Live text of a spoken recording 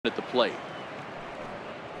at the plate.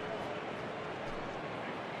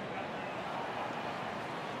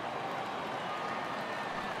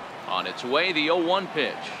 On its way, the 0-1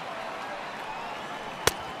 pitch.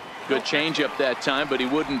 Good changeup that time, but he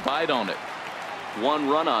wouldn't bite on it. 1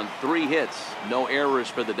 run on 3 hits. No errors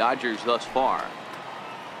for the Dodgers thus far.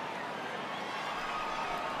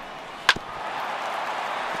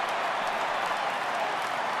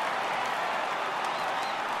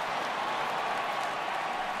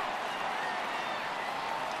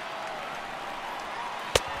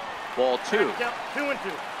 Ball 2.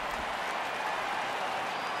 2-2.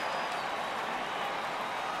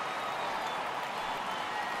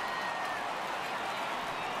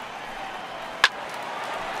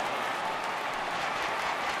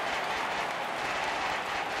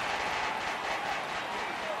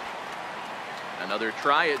 Another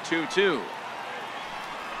try at 2-2.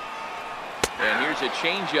 And here's a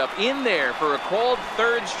changeup in there for a called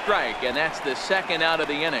third strike, and that's the second out of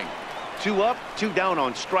the inning. 2 up, 2 down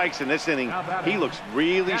on strikes in this inning. He looks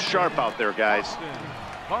really sharp out there, guys.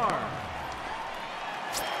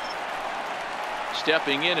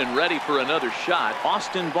 Stepping in and ready for another shot,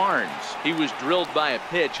 Austin Barnes. He was drilled by a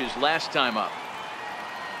pitch his last time up.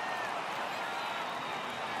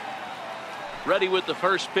 Ready with the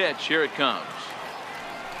first pitch. Here it comes.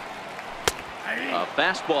 A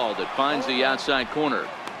fastball that finds the outside corner.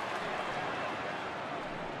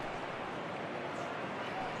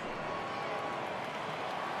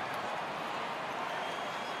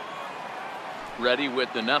 Ready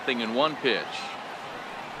with the 0-1 pitch.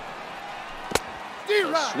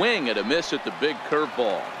 A swing and a miss at the big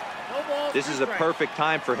curveball. This is a perfect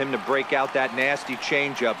time for him to break out that nasty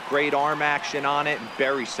changeup. Great arm action on it and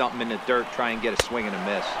bury something in the dirt. Try and get a swing and a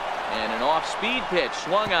miss. And an off-speed pitch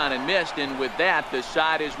swung on and missed, and with that the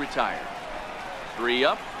side is retired. 3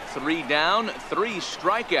 up, 3 down, 3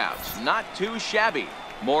 strikeouts. Not too shabby.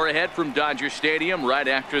 More ahead from Dodger Stadium right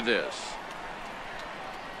after this.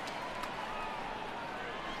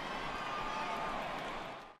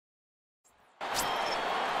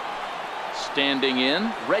 Standing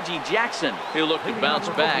in, Reggie Jackson. He'll look to bounce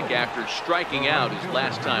back after striking out his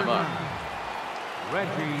last time up.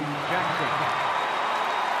 Reggie Jackson.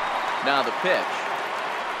 Now the pitch.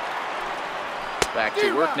 Back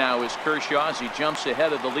to work now is Kershaw as he jumps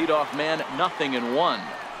ahead of the leadoff man. 0-1.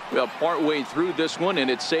 Well, partway through this one, and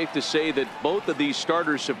it's safe to say that both of these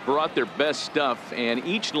starters have brought their best stuff, and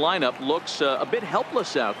each lineup looks a bit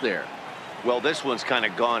helpless out there. Well, this one's kind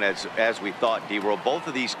of gone as we thought, D-Roll. Both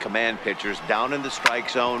of these command pitchers down in the strike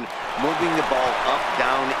zone, moving the ball up,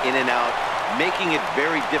 down, in and out, making it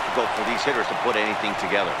very difficult for these hitters to put anything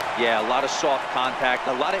together. Yeah, a lot of soft contact,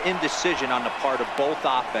 a lot of indecision on the part of both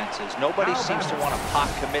offenses. Nobody seems to want to pot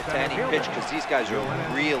commit to any pitch because these guys are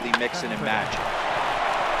really mixing and matching.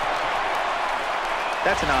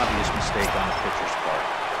 That's an obvious mistake on the pitcher's part.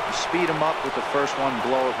 You speed him up with the first one,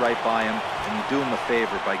 blow it right by him, and you do him a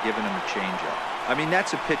favor by giving him a changeup. I mean,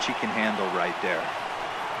 that's a pitch he can handle right there.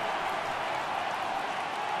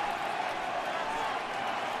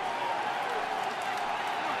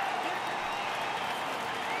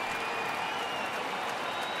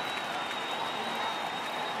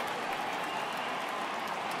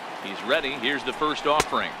 He's ready. Here's the first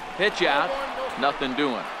offering. Pitch out. Nothing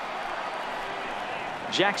doing.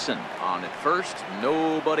 Jackson on at first.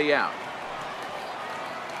 Nobody out.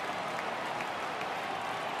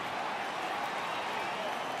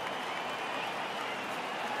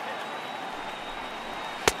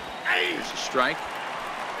 Here's a strike.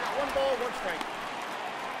 1 ball, 1 strike.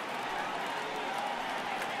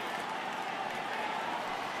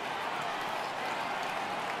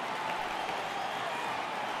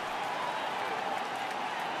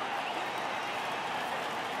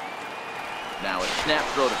 Now a snap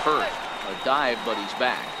throw to first. A dive, but he's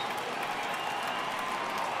back.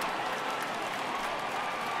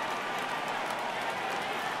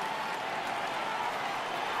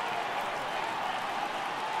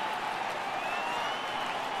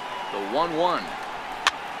 The 1-1.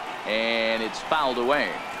 And it's fouled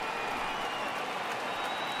away.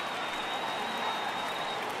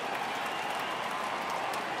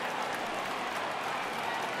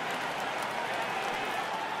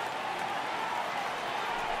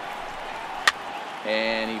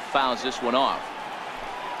 And he fouls this one off.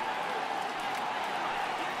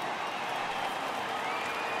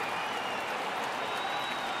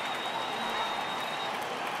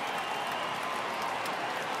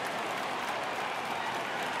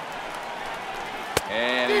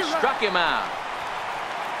 And he struck him out.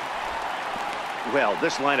 Well,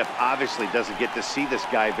 this lineup obviously doesn't get to see this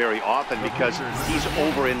guy very often because he's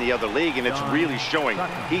over in the other league, and it's really showing.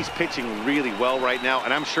 He's pitching really well right now,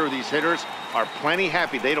 and I'm sure these hitters are plenty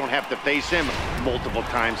happy they don't have to face him multiple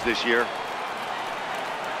times this year.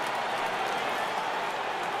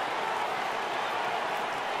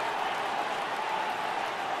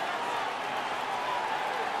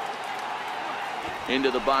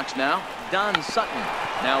 Into the box now, Don Sutton.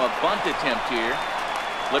 Now a bunt attempt here.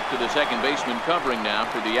 Flip to the second baseman covering now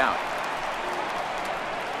for the out.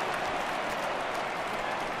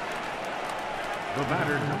 The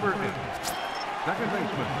batter, number 8, second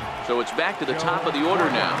baseman. So it's back to the top of the order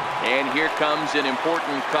now. And here comes an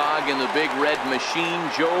important cog in the big red machine,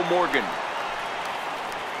 Joe Morgan.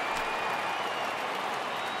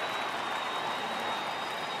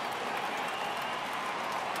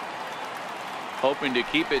 Hoping to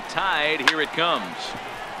keep it tied. Here it comes.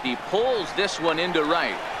 He pulls this one into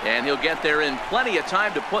right, and he'll get there in plenty of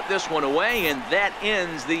time to put this one away, and that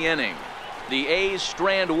ends the inning. The A's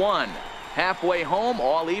strand one. Halfway home,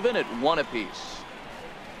 all even at 1 apiece.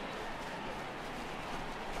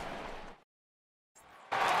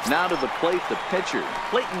 Now to the plate, the pitcher,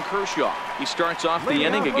 Clayton Kershaw. He starts off the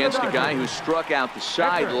inning against a guy who struck out the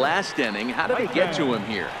side last inning. How did they get to him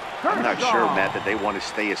here? I'm not sure, Matt, that they want to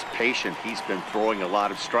stay as patient. He's been throwing a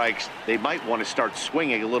lot of strikes. They might want to start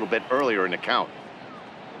swinging a little bit earlier in the count.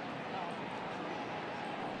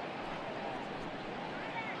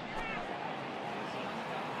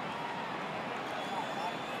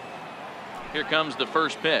 Here comes the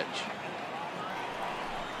first pitch.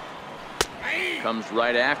 Comes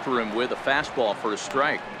right after him with a fastball for a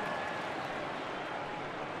strike.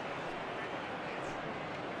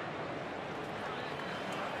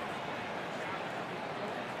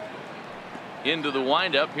 Into the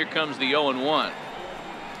windup. Here comes the 0-1.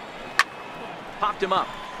 Popped him up.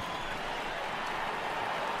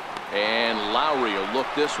 And Lowry will look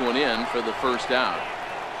this one in for the first out.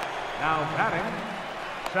 Now batting,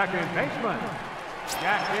 second baseman,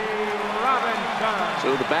 Jackie Robinson.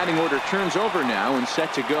 So the batting order turns over now, and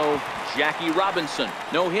set to go Jackie Robinson.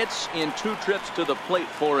 No hits in 2 trips to the plate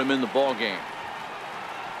for him in the ballgame.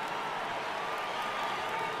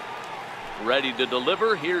 Ready to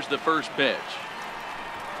deliver. Here's the first pitch.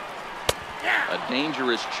 A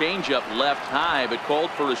dangerous changeup left high, but called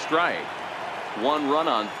for a strike. 1 run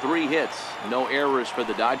on 3 hits. No errors for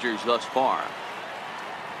the Dodgers thus far.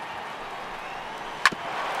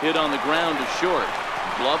 Hit on the ground to short.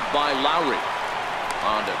 Gloved by Lowry.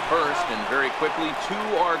 On to first, and very quickly 2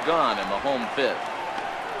 are gone in the home 5th.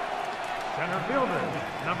 Center fielder,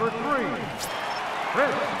 number 3.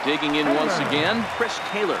 Digging in once again, Chris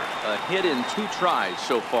Taylor. A hit in 2 tries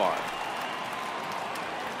so far.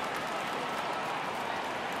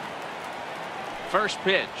 First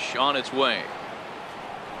pitch on its way.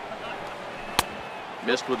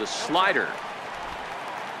 Missed with a slider.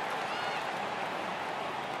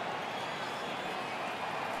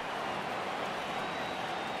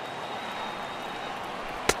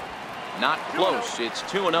 Not close. It's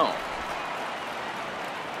 2-0.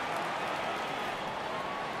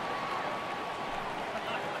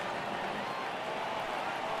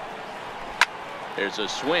 There's a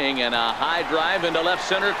swing and a high drive into left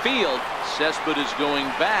center field. Cespedes going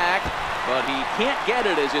back, but he can't get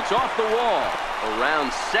it as it's off the wall.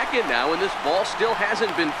 Around second now, and this ball still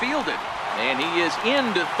hasn't been fielded. And he is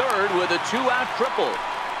into third with a 2-out triple.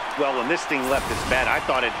 Well, when this thing left his bat, I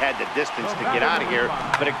thought it had the distance to get out of here,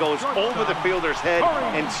 but it goes over the fielder's head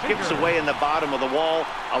and skips away in the bottom of the wall,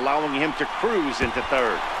 allowing him to cruise into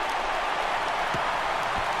third.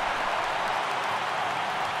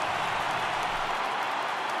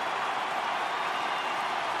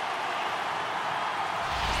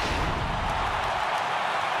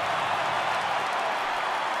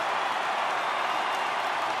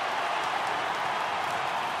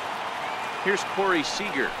 Here's Corey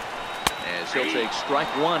Seager as he'll take strike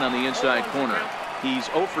 1 on the inside corner. He's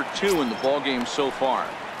 0 for 2 in the ballgame so far.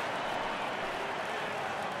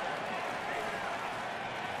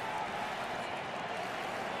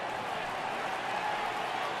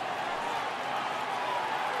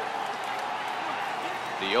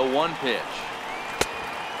 The 0-1 pitch.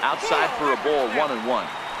 Outside for a ball, 1-1.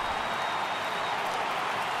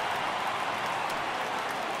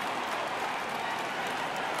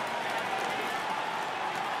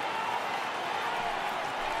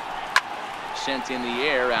 Sent in the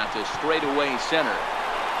air out to straightaway center.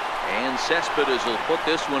 And Cespedes will put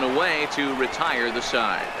this one away to retire the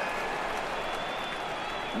side.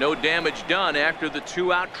 No damage done after the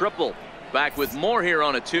 2-out triple. Back with more here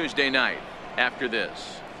on a Tuesday night after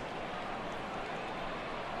this.